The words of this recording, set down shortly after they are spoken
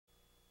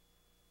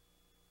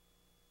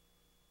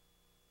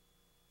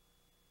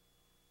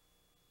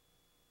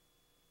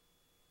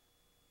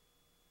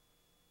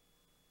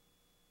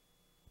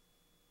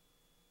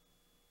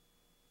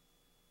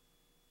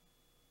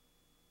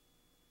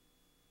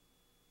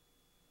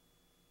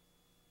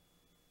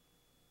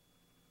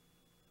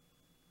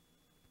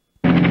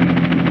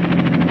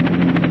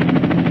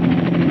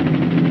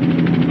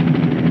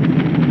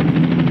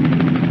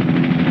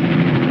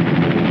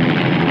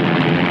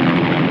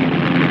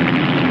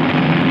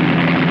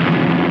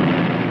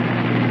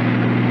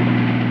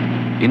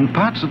In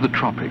parts of the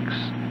tropics,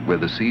 where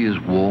the sea is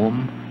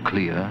warm,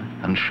 clear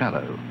and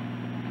shallow,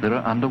 there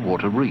are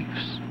underwater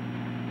reefs.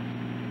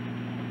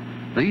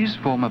 These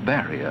form a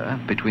barrier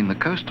between the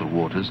coastal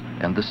waters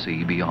and the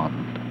sea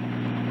beyond.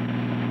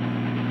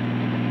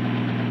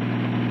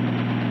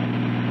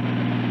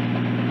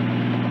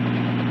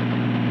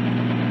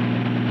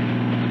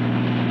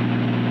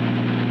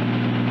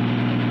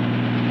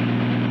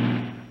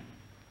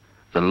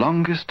 The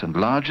longest and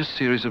largest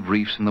series of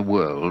reefs in the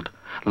world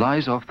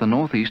lies off the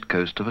northeast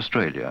coast of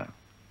Australia.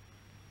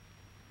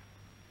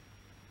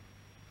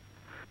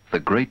 The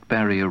Great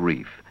Barrier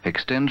Reef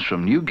extends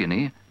from New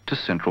Guinea to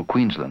central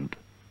Queensland.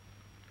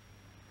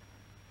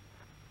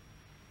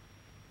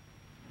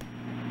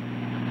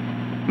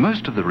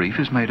 Most of the reef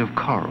is made of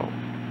coral,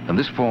 and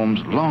this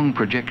forms long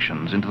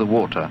projections into the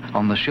water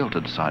on the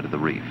sheltered side of the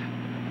reef.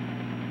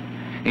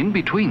 In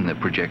between the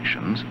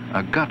projections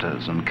are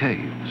gutters and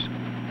caves.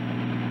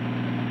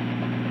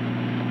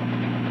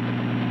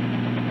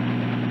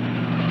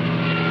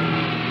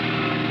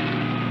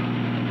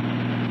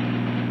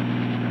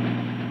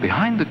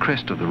 Behind the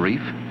crest of the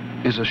reef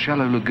is a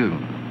shallow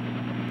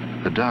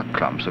lagoon. The dark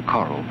clumps are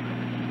coral,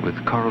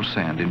 with coral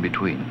sand in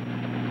between.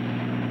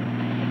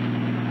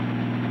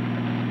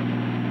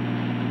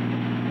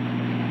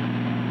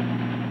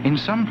 In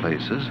some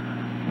places,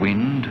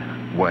 wind,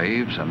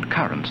 waves and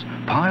currents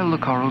pile the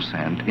coral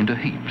sand into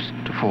heaps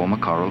to form a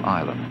coral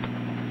island.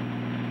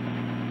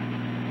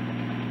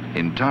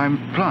 In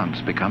time,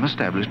 plants become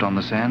established on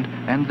the sand,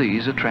 and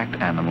these attract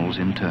animals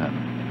in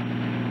turn.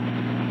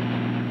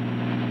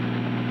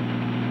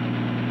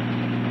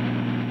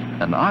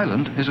 An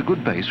island is a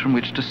good base from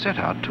which to set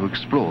out to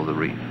explore the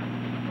reef.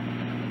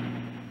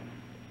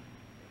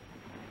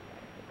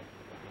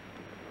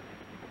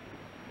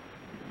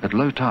 At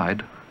low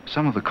tide,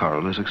 some of the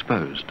coral is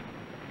exposed.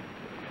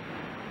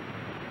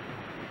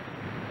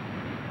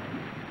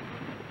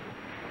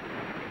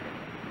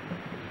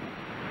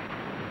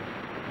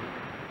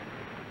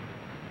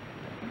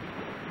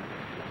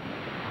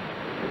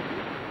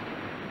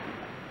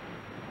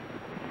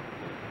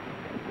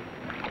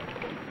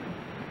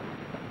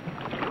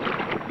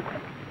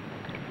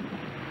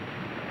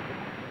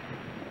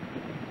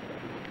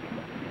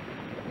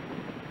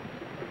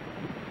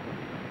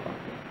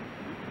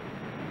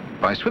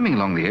 By swimming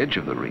along the edge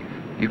of the reef,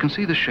 you can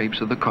see the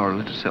shapes of the coral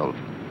itself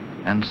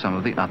and some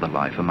of the other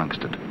life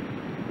amongst it.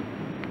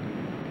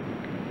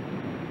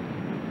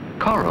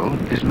 Coral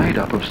is made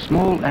up of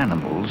small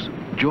animals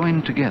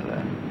joined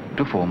together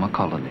to form a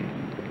colony.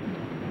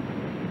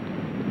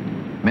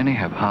 Many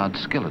have hard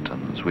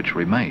skeletons which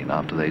remain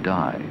after they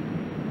die.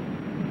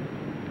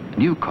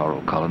 New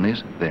coral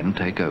colonies then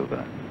take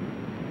over.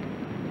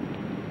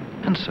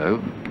 And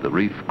so the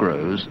reef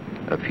grows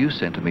a few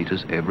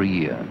centimeters every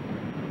year.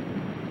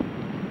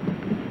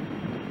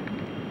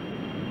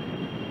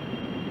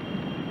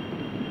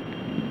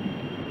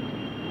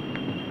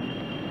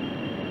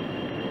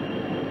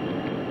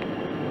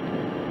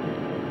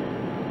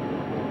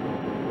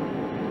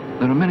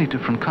 There are many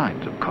different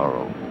kinds of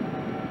coral.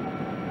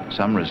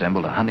 Some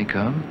resemble a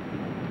honeycomb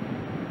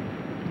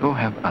or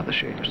have other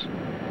shapes.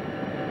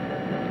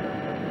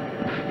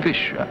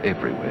 Fish are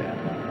everywhere.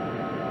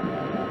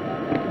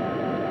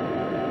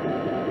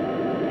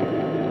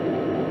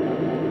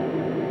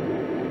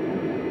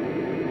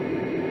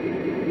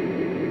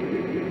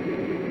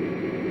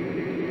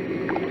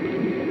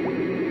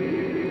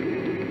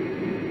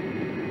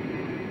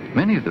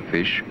 Many of the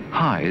fish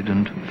hide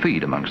and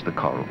feed amongst the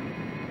coral.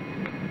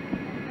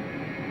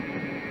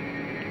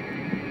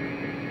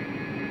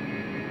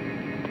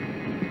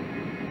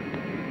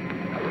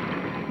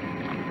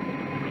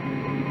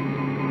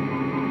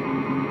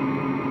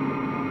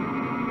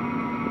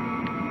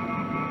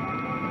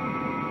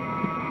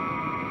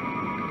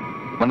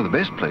 One of the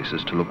best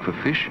places to look for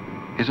fish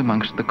is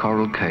amongst the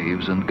coral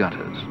caves and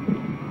gutters.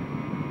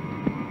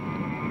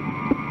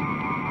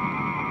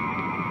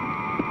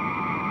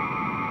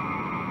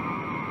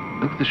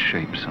 Look at the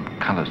shapes and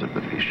colours of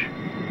the fish.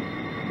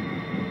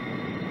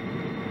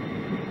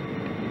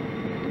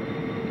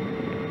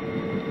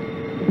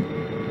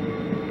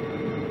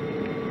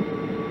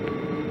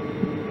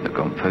 The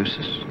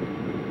gomphosis,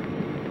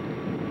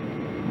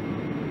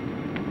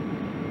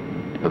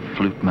 a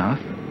flute mouth,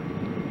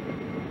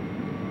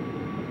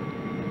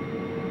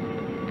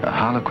 a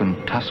harlequin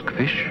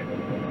tuskfish,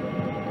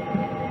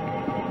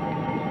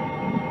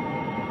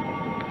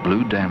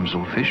 blue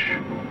damselfish,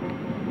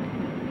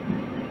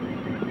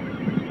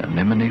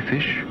 anemone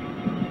fish,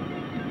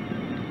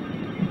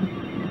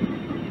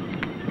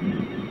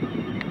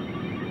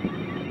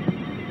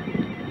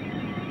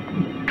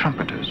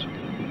 trumpeters,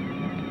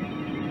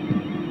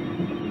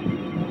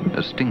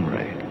 a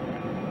stingray,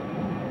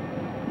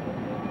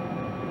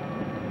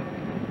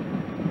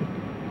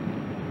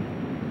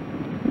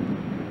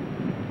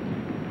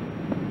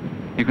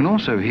 you can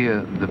also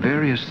hear the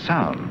various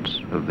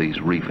sounds of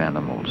these reef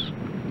animals.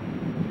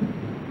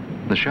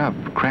 The sharp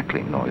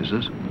crackling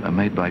noises are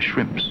made by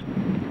shrimps.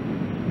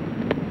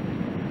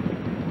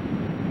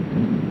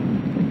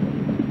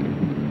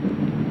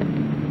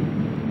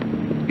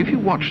 If you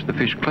watch the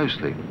fish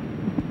closely,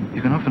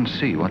 you can often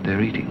see what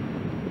they're eating.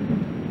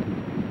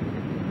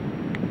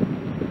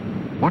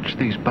 Watch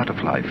these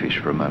butterfly fish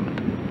for a moment.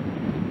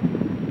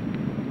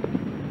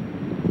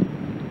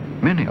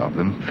 Many of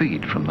them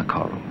feed from the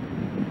coral.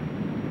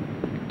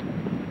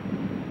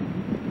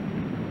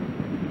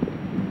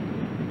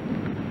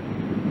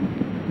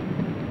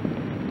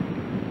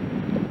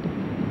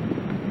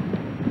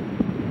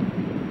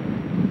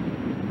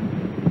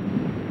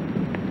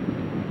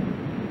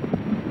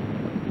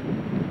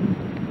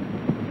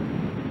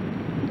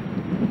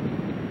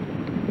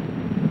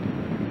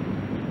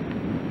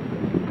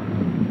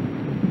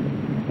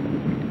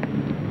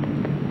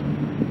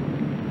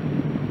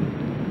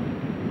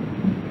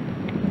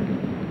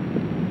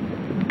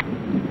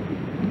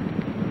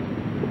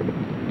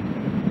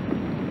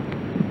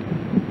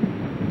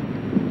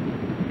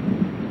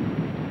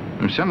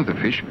 Some of the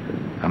fish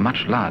are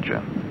much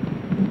larger.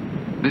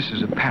 This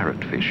is a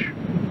parrotfish.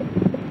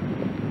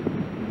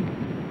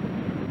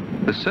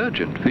 The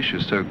surgeonfish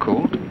is so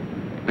called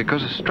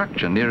because a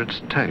structure near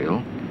its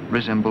tail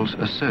resembles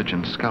a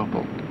surgeon's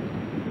scalpel.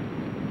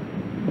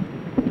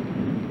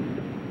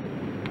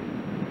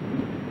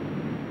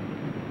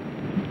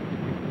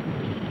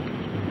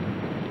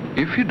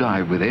 If you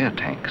dive with air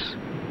tanks,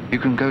 you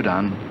can go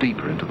down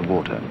deeper into the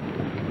water.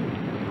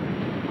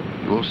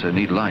 You also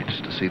need lights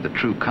to see the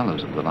true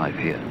colors of the life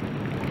here.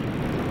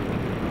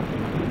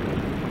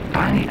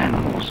 Tiny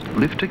animals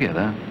live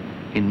together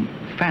in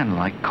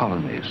fan-like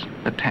colonies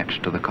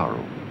attached to the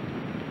coral.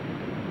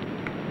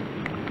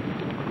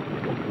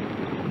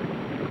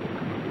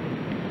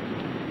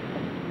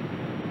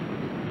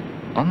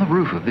 On the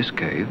roof of this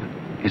cave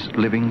is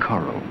living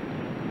coral.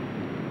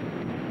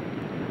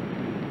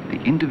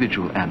 The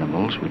individual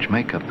animals which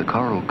make up the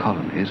coral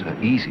colonies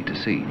are easy to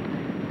see.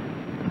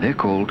 They're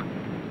called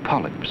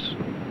polyps.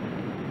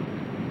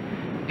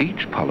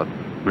 Each polyp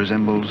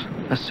resembles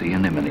a sea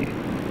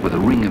anemone with a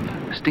ring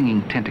of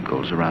stinging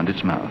tentacles around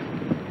its mouth.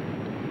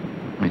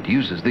 It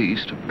uses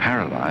these to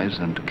paralyze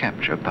and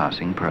capture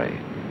passing prey.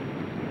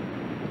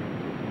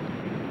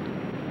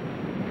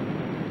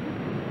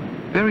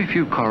 Very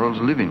few corals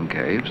live in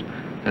caves,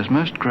 as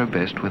most grow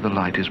best where the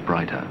light is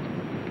brighter.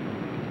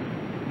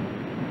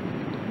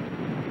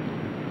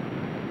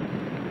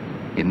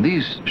 In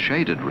these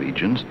shaded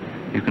regions,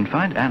 you can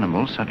find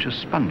animals such as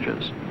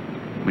sponges,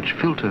 which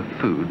filter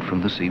food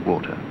from the sea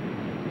water.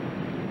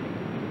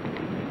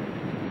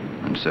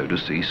 And so do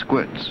sea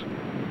squirts.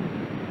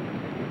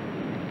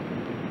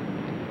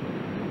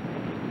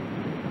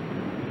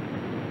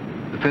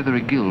 The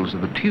feathery gills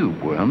of the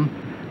tube worm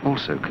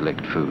also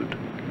collect food.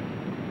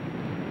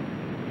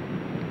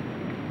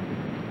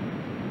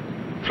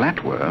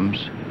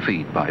 Flatworms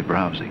feed by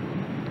browsing.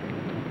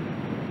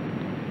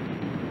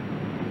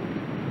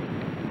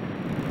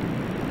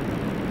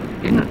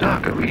 In the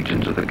darker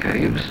regions of the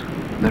caves,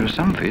 there are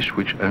some fish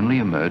which only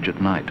emerge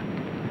at night.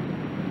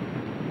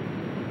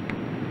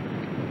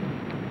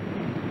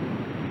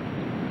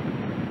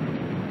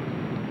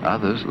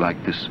 Others,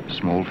 like this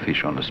small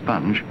fish on a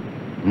sponge,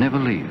 never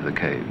leave the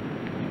cave.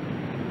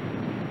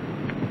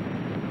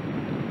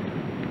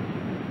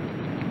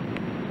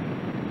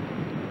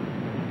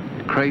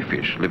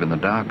 Crayfish live in the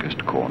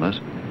darkest corners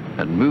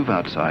and move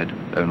outside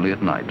only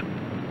at night.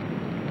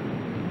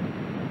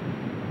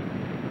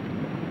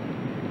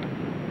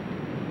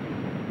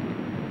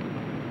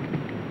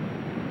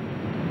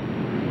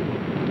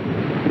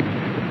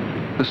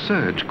 The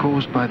surge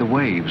caused by the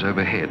waves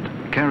overhead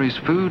carries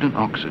food and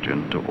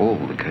oxygen to all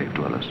the cave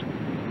dwellers.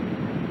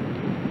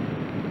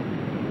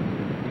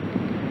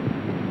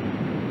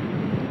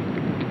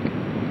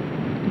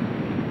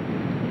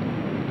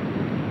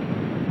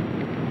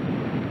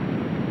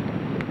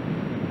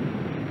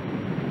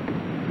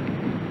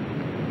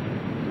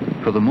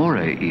 For the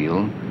moray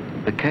eel,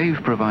 the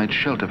cave provides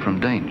shelter from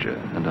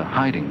danger and a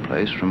hiding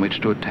place from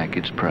which to attack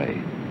its prey.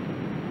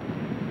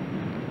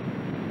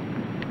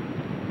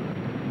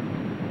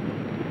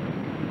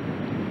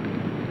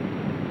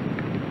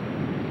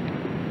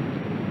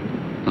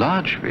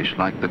 Large fish,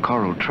 like the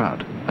coral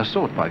trout, are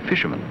sought by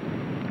fishermen.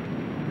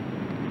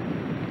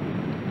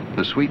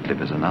 The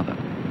sweetlip is another.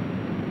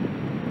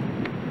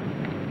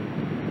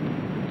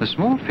 The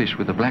small fish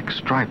with a black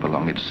stripe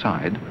along its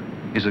side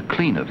is a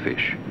cleaner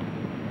fish.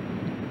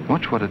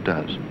 Watch what it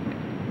does.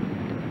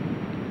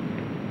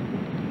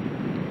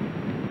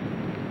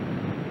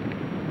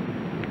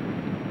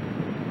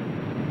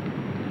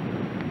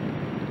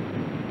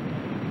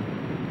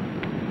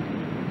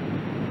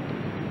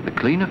 The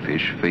cleaner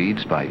fish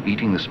feeds by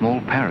eating the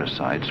small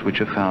parasites which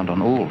are found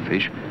on all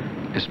fish,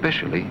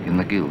 especially in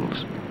the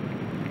gills.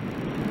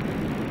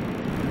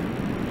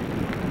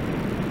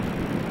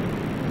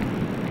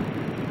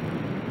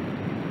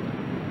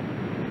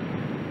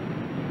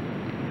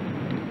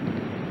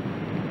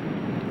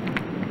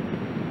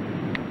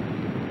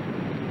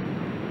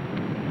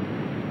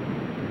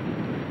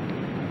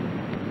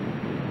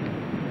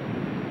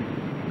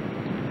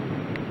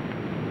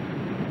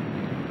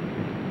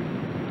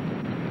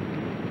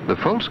 The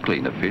false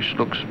cleaner fish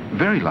looks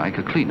very like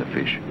a cleaner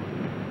fish,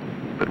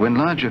 But when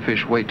larger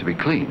fish wait to be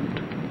cleaned,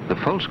 the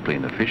false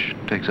cleaner fish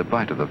takes a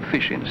bite of the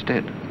fish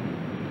instead.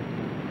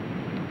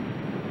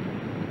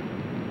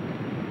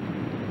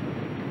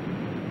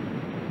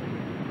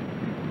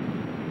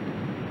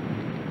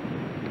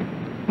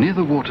 Near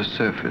the water's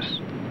surface,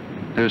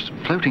 there's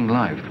floating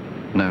life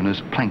known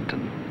as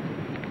plankton.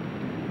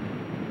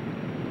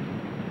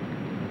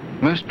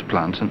 Most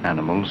plants and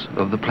animals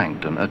of the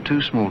plankton are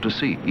too small to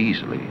see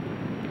easily.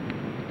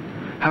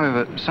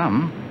 However,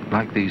 some,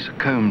 like these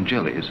comb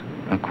jellies,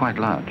 are quite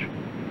large.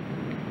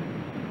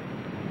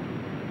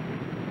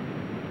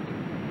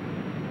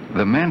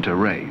 The manta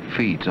ray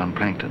feeds on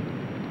plankton.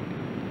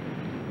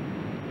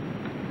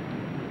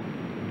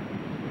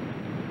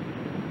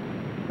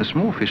 The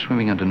small fish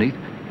swimming underneath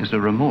is a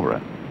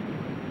remora.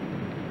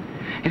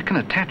 It can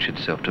attach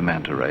itself to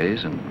manta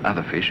rays and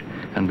other fish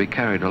and be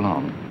carried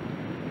along.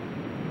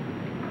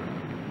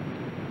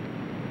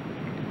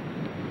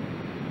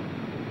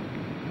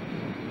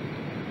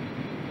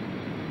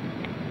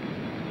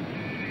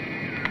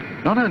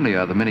 Not only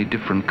are there many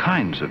different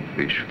kinds of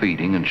fish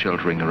feeding and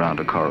sheltering around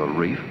a coral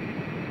reef,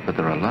 but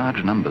there are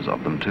large numbers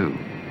of them too.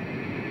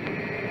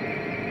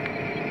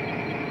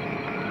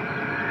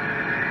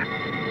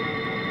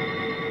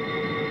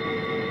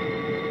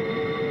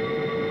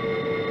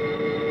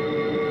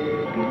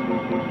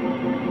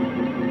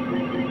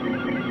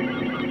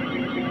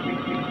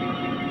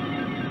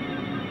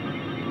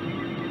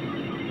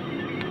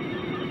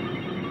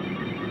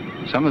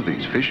 Some of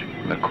these fish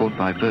are caught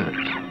by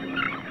birds.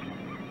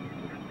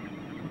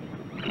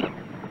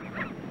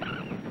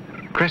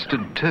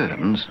 Crested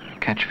terns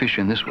catch fish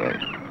in this way.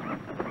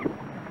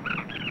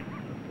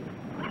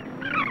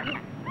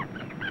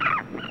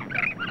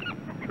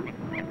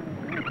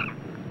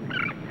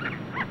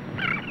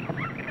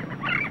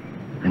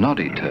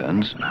 Noddy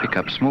terns pick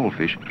up small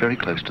fish very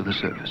close to the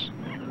surface.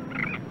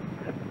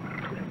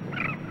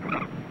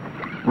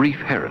 Reef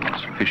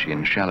herons fish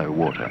in shallow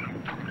water.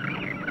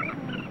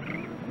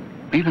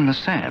 Even the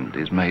sand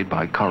is made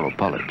by coral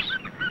polyps.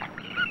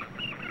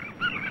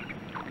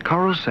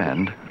 Coral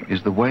sand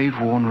is the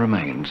wave-worn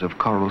remains of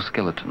coral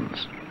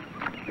skeletons.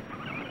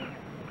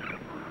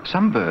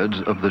 Some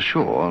birds of the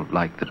shore,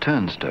 like the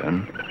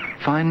turnstone,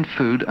 find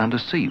food under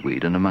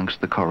seaweed and amongst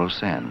the coral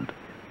sand.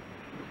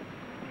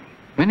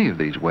 Many of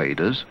these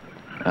waders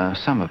are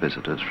summer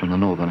visitors from the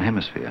northern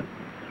hemisphere.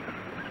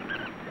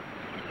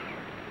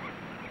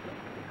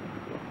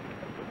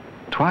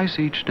 Twice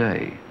each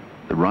day,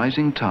 the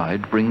rising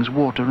tide brings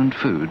water and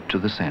food to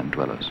the sand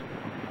dwellers.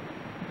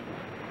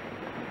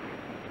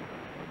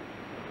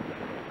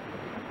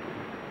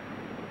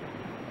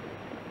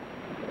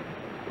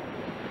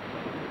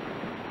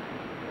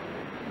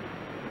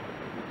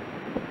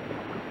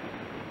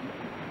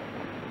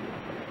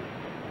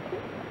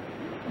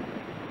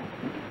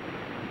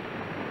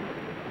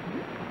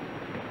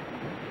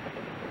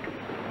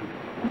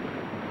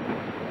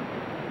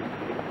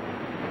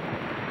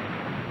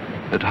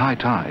 At high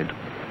tide,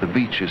 the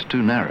beach is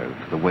too narrow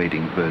for the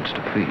wading birds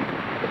to feed.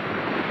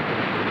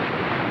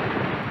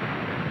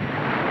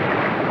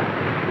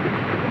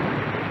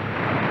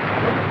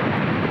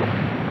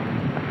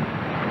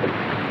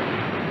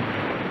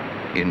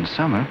 In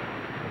summer,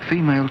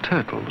 female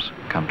turtles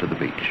come to the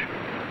beach.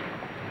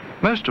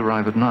 Most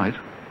arrive at night,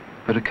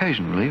 but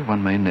occasionally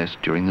one may nest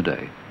during the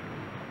day.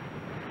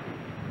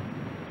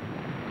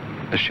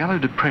 A shallow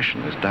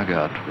depression is dug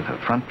out with her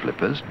front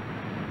flippers,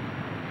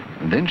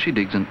 and then she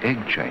digs an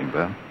egg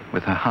chamber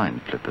with her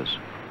hind flippers.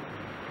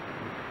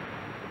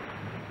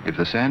 If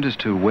the sand is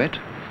too wet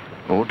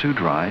or too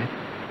dry,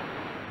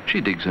 she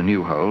digs a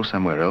new hole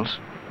somewhere else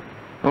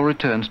or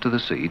returns to the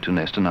sea to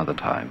nest another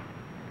time.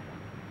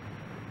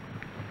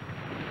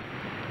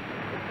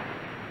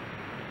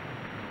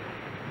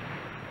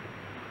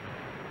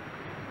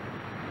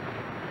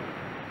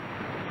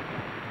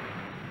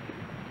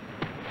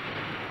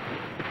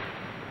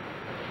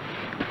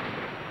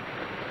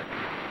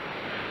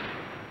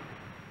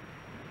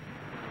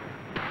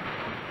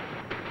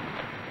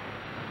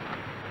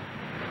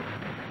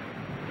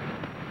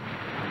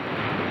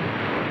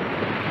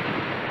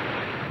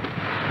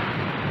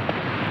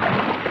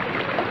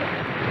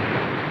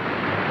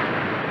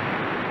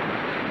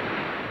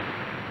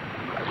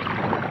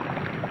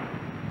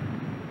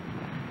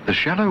 The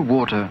shallow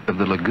water of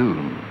the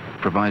lagoon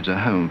provides a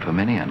home for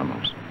many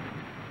animals.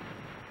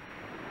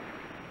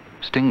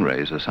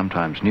 Stingrays are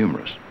sometimes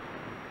numerous.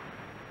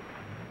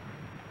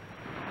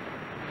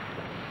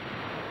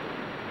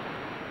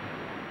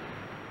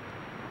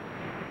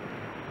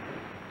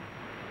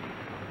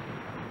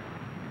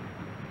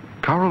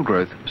 Coral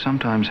growth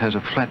sometimes has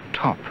a flat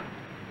top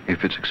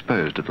if it's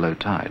exposed at low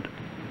tide.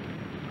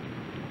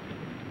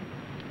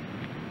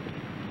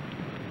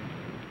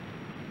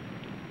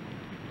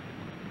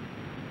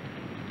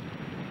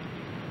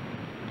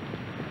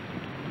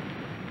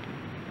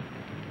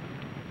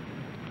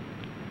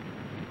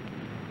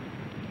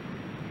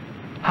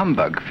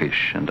 Humbug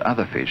fish and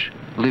other fish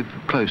live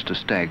close to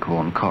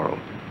staghorn coral.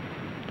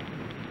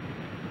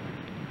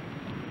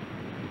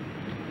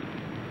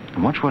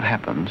 And watch what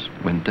happens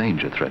when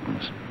danger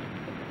threatens.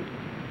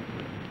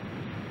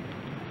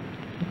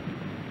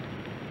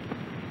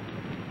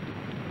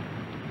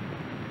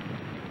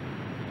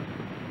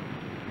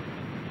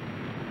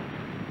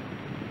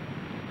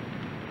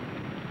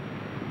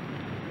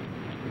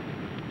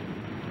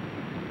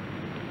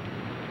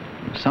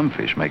 Some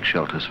fish make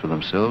shelters for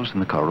themselves in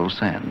the coral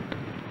sand.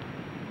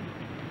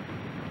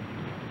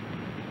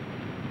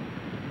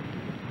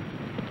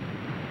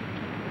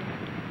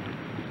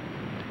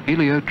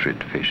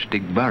 Heliotrid fish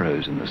dig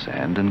burrows in the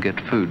sand and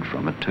get food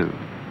from it too.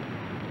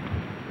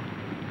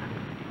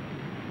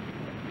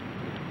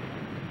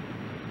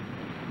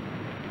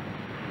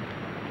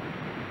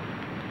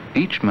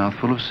 Each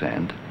mouthful of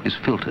sand is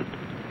filtered.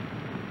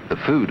 The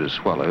food is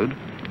swallowed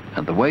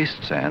and the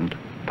waste sand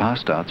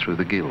passed out through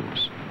the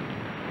gills.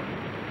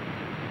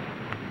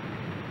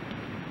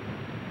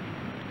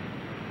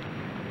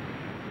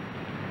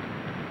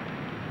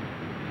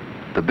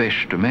 The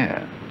bêche de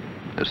mer,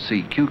 a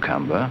sea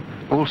cucumber,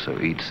 also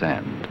eats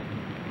sand.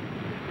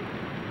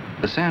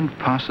 The sand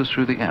passes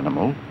through the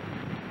animal,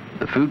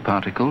 the food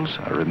particles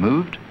are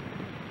removed,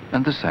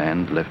 and the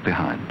sand left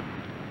behind.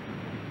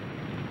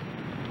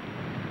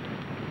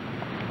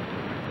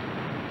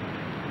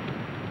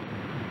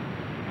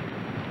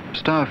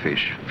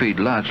 Starfish feed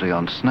largely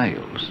on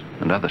snails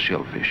and other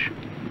shellfish.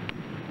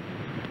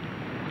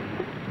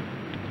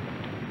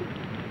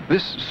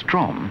 This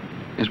strom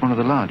is one of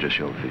the larger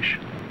shellfish.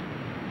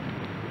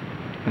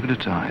 Look at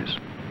its eyes.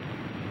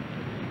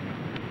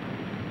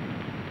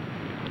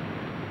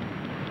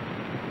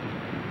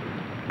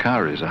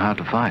 Cowries are hard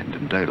to find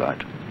in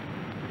daylight.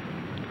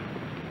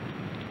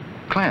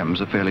 Clams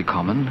are fairly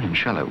common in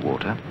shallow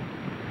water.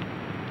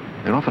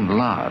 They're often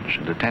large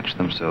and attach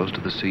themselves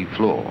to the sea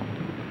floor.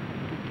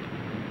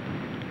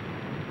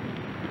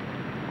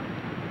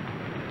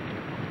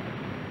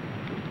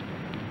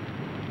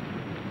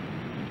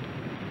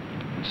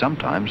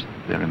 Sometimes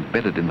they're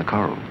embedded in the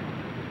coral.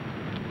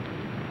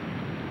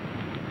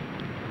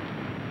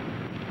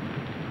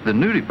 The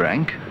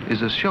nudibranch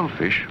is a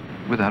shellfish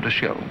without a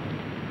shell.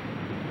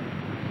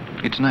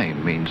 Its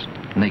name means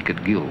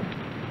naked gill.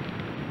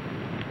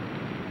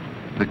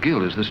 The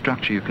gill is the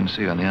structure you can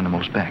see on the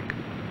animal's back.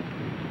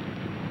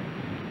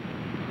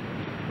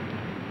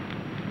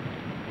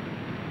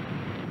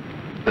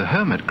 The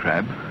hermit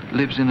crab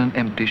lives in an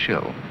empty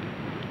shell.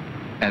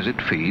 As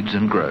it feeds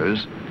and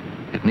grows,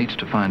 it needs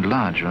to find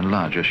larger and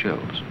larger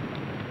shells.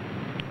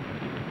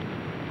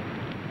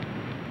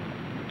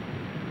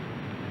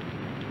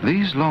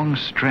 These long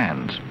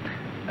strands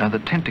are the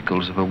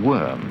tentacles of a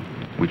worm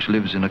which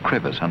lives in a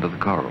crevice under the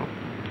coral.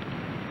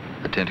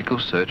 The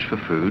tentacles search for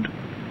food,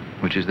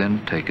 which is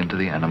then taken to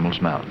the animal's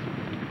mouth.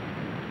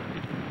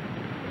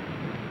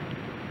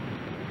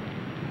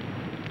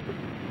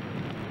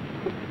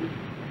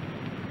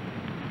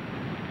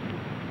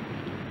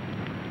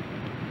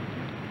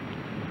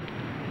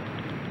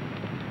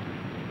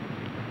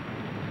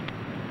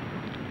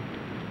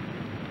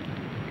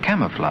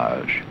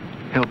 Camouflage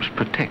helps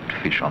protect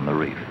fish on the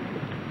reef.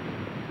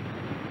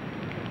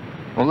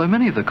 Although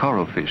many of the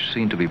coral fish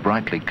seem to be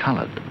brightly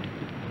coloured,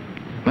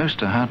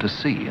 most are hard to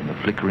see in the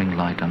flickering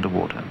light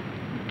underwater.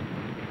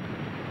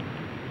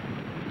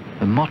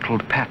 The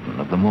mottled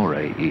pattern of the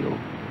moray eel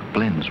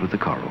blends with the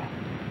coral.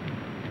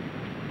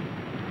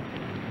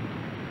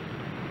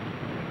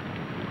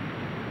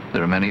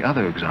 There are many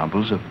other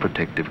examples of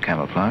protective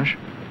camouflage.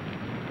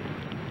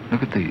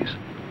 Look at these.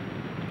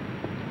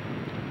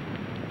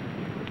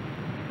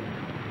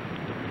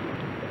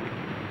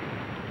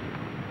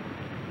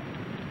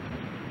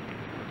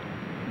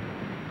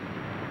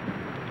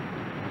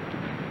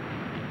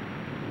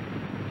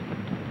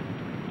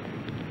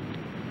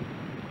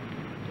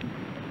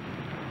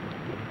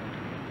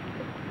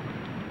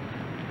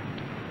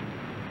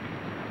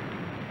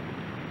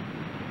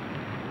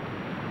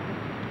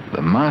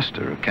 The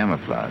master of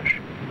camouflage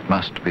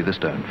must be the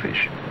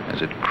stonefish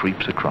as it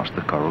creeps across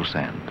the coral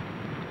sand.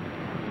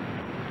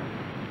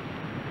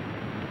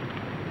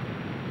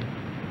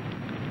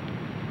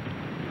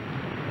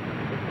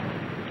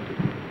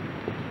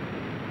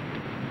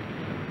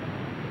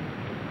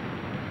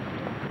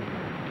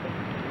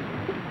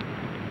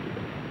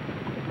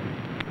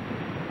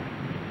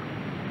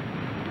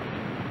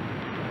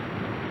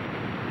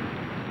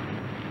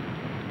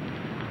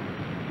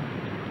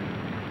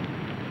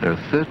 There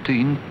are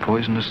 13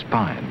 poisonous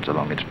spines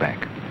along its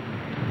back.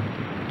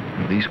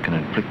 And these can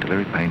inflict a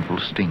very painful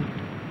sting.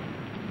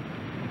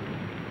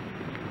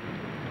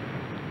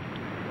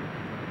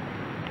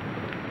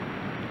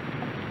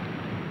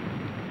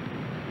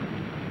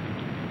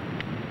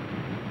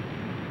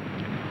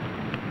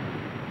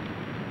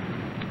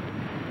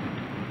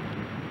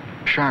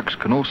 Sharks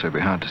can also be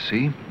hard to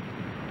see,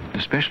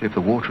 especially if the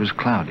water is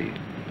cloudy.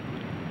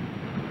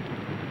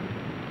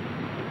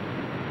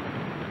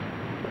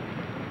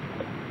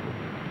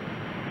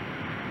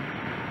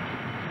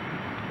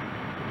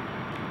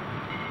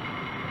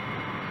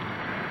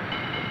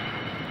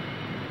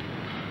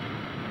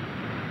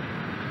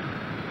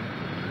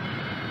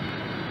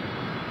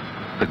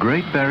 The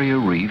Great Barrier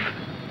Reef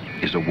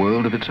is a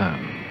world of its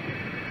own.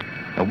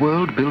 A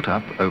world built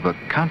up over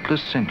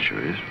countless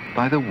centuries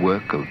by the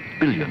work of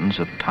billions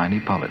of tiny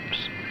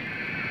polyps.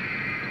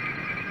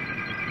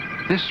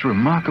 This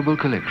remarkable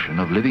collection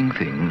of living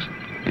things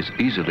is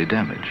easily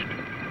damaged.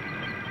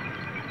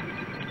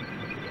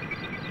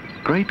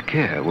 Great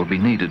care will be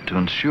needed to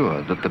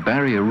ensure that the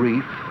barrier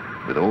reef,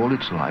 with all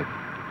its life,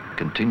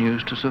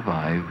 continues to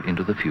survive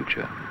into the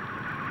future.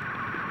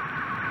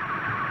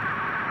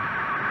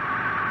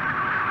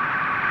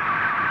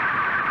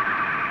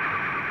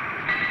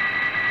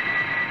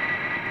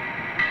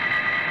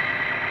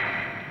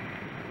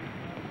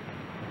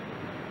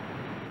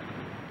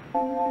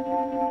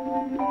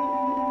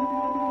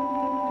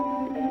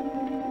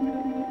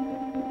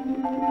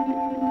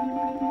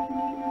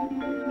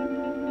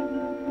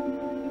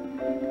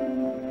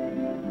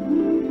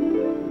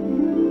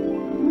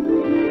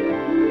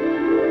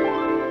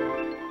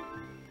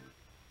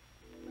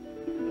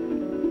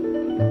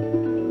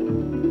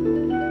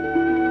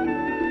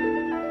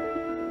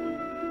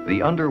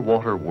 The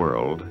underwater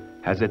world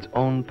has its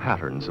own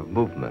patterns of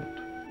movement.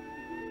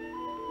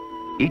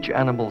 Each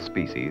animal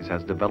species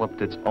has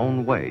developed its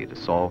own way to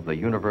solve the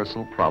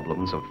universal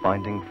problems of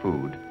finding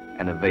food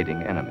and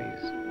evading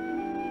enemies.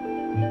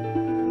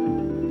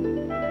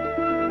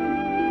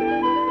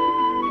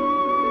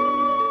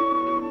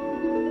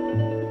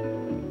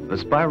 The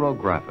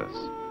Spirographus,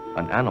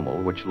 an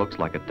animal which looks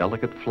like a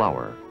delicate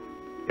flower,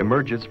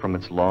 emerges from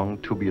its long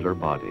tubular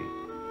body.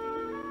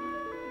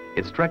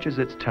 It stretches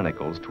its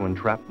tentacles to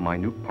entrap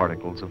minute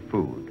particles of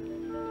food.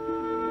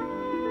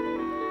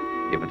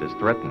 If it is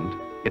threatened,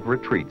 it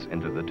retreats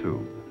into the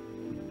tube.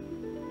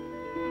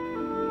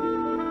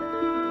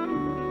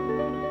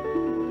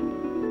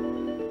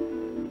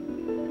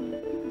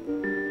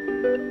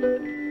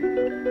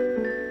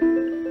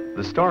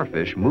 The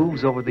starfish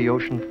moves over the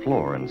ocean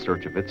floor in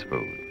search of its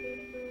food.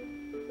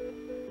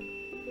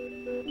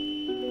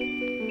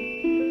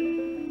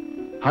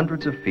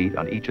 Hundreds of feet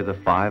on each of the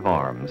 5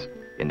 arms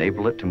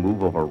enable it to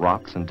move over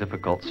rocks and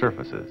difficult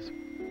surfaces.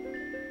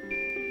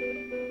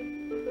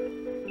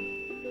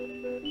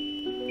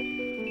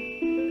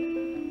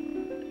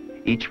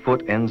 Each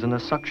foot ends in a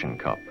suction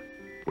cup,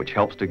 which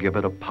helps to give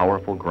it a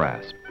powerful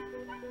grasp,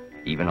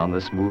 even on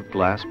the smooth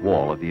glass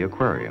wall of the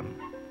aquarium.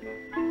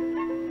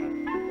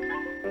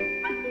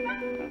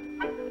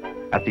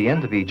 At the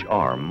end of each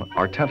arm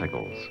are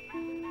tentacles,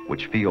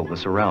 which feel the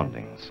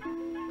surroundings,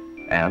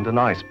 and an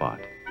eye spot,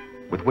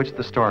 with which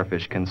the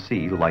starfish can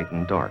see light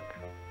and dark.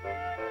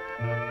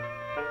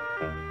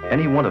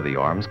 Any one of the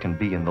arms can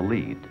be in the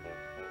lead.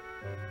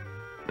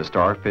 The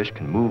starfish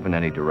can move in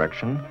any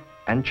direction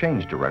and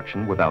change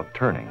direction without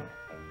turning.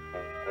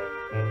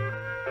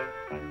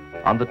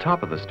 On the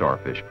top of the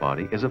starfish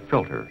body is a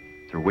filter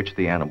through which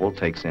the animal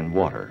takes in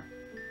water.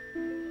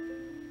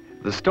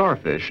 The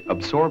starfish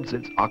absorbs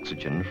its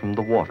oxygen from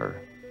the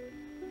water.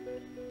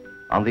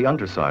 On the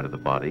underside of the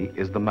body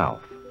is the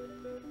mouth.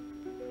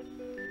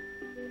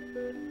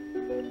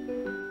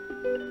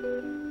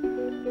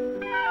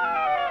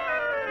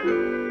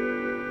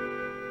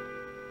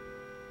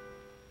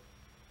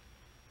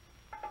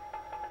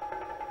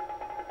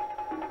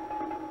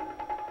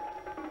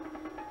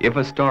 If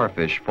a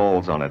starfish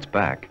falls on its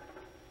back,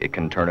 it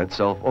can turn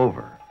itself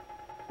over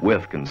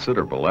with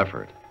considerable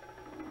effort.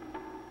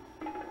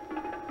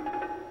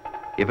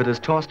 If it is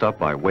tossed up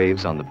by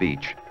waves on the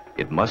beach,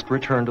 it must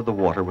return to the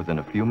water within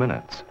a few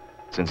minutes,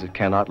 since it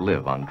cannot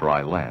live on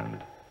dry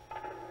land.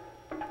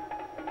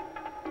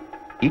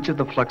 Each of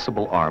the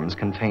flexible arms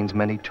contains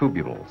many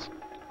tubules,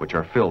 which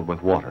are filled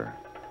with water.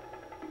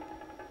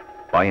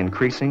 By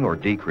increasing or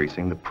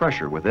decreasing the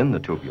pressure within the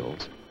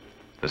tubules,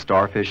 the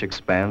starfish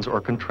expands or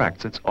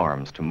contracts its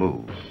arms to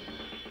move.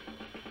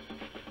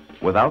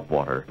 Without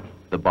water,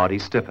 the body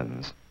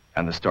stiffens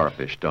and the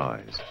starfish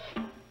dies.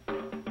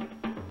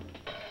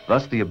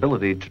 Thus, the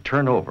ability to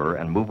turn over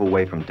and move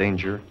away from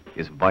danger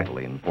is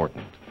vitally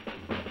important.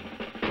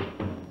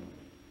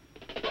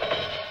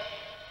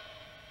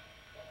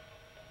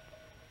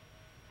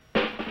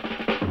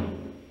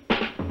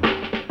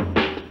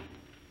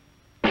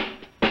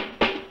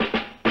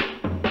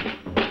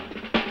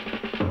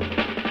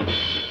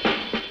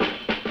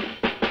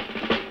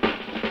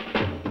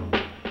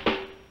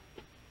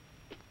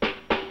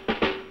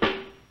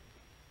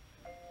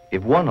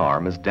 If one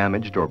arm is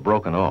damaged or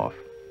broken off,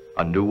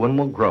 a new one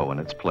will grow in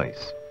its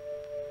place.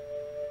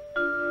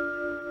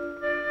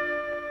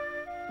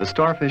 The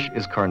starfish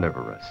is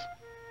carnivorous,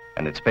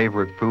 and its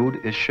favorite food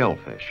is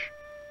shellfish,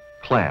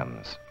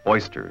 clams,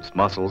 oysters,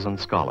 mussels, and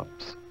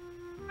scallops.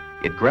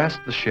 It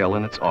grasps the shell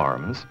in its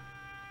arms,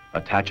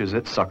 attaches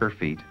its sucker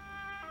feet,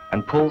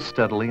 and pulls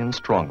steadily and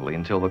strongly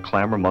until the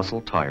clam or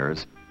mussel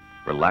tires,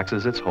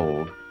 relaxes its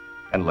hold,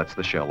 and lets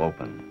the shell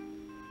open.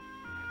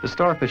 The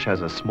starfish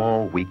has a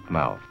small, weak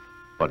mouth,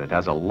 but it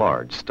has a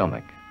large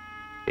stomach.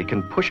 It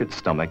can push its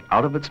stomach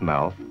out of its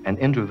mouth and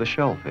into the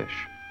shellfish,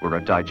 where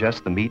it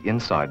digests the meat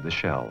inside the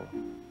shell.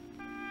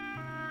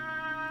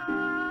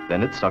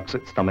 Then it sucks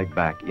its stomach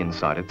back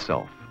inside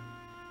itself.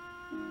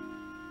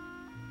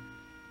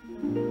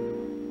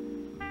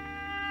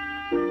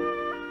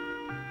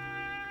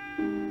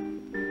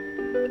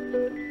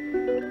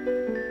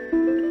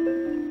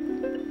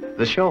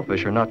 The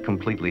shellfish are not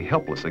completely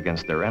helpless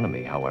against their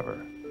enemy,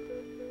 however.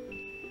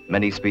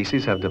 Many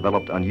species have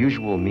developed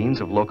unusual means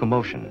of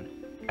locomotion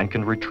and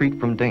can retreat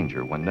from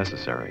danger when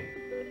necessary.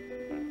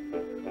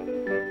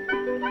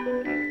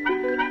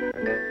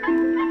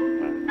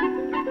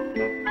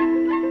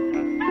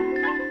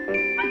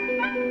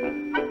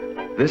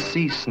 This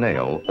sea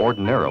snail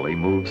ordinarily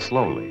moves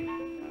slowly,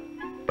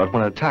 but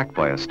when attacked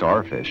by a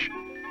starfish,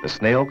 the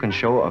snail can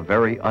show a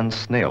very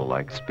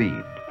unsnail-like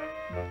speed.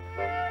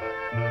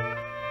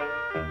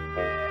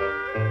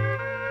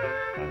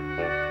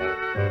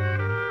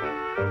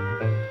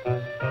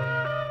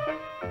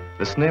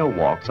 The snail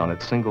walks on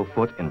its single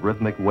foot in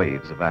rhythmic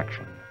waves of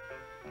action.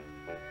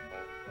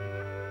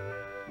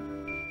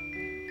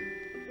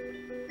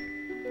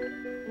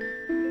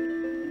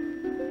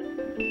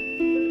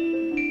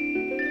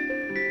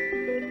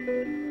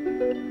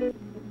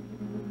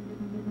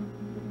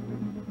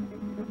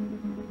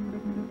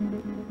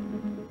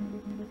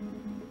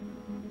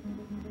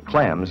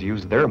 Clams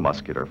use their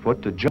muscular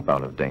foot to jump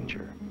out of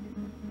danger.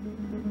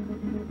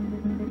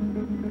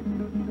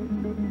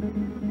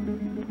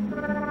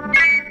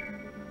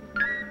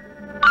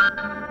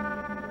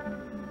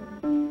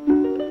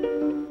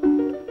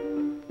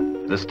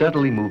 The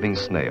steadily moving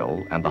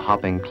snail and the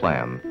hopping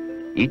clam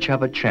each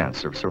have a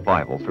chance of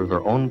survival through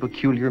their own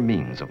peculiar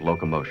means of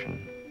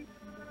locomotion.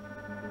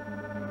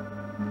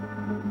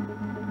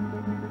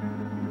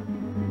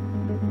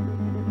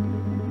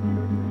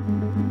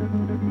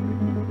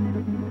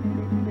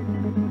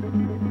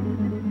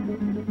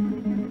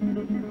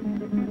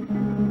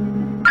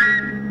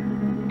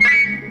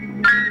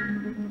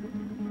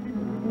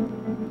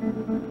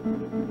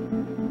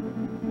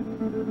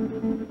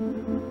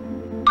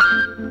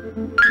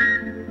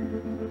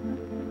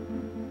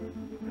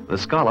 The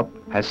scallop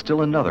has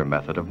still another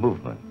method of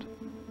movement.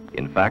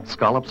 In fact,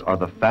 scallops are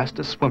the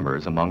fastest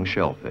swimmers among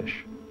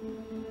shellfish.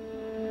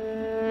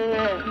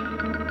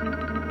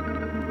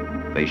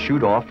 They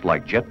shoot off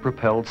like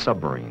jet-propelled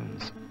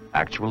submarines,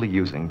 actually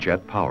using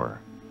jet power.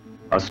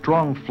 A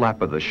strong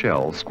flap of the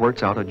shell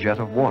squirts out a jet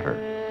of water,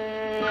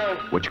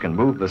 which can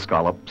move the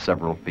scallop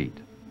several feet.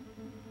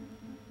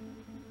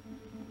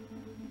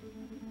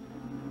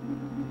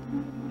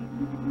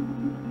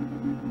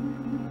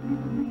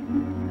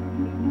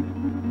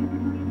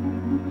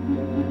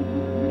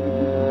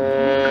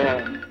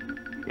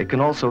 It can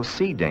also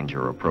see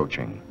danger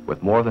approaching,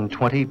 with more than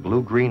 20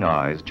 blue-green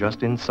eyes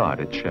just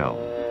inside its shell.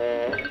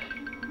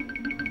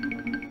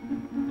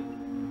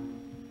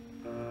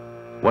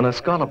 When a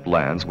scallop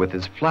lands with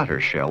his flatter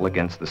shell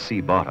against the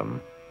sea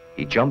bottom,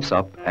 he jumps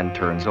up and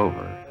turns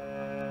over.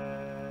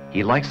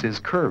 He likes his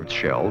curved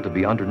shell to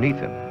be underneath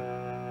him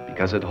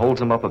because it holds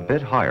him up a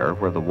bit higher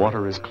where the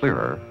water is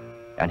clearer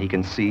and he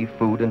can see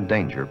food and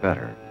danger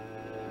better.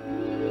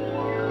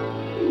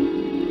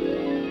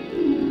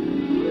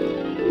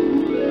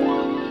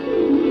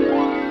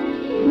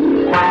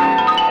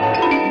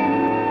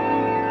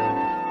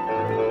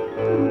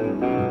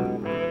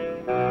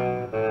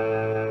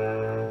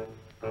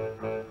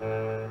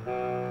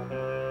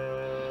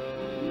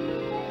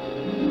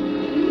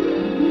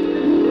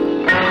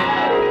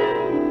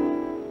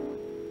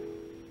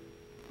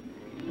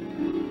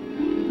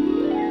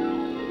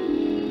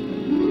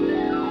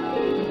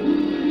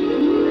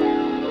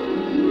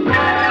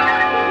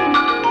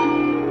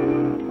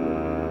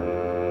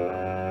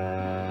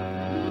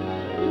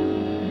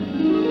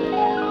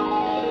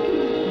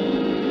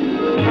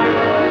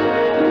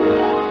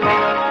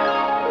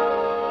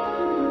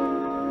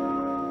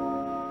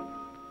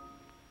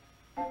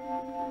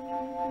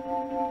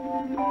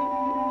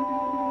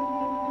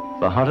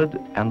 The hunted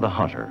and the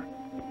hunter,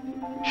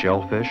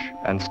 shellfish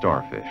and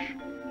starfish,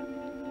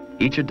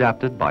 each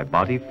adapted by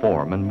body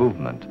form and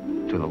movement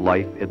to the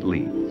life it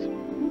leads.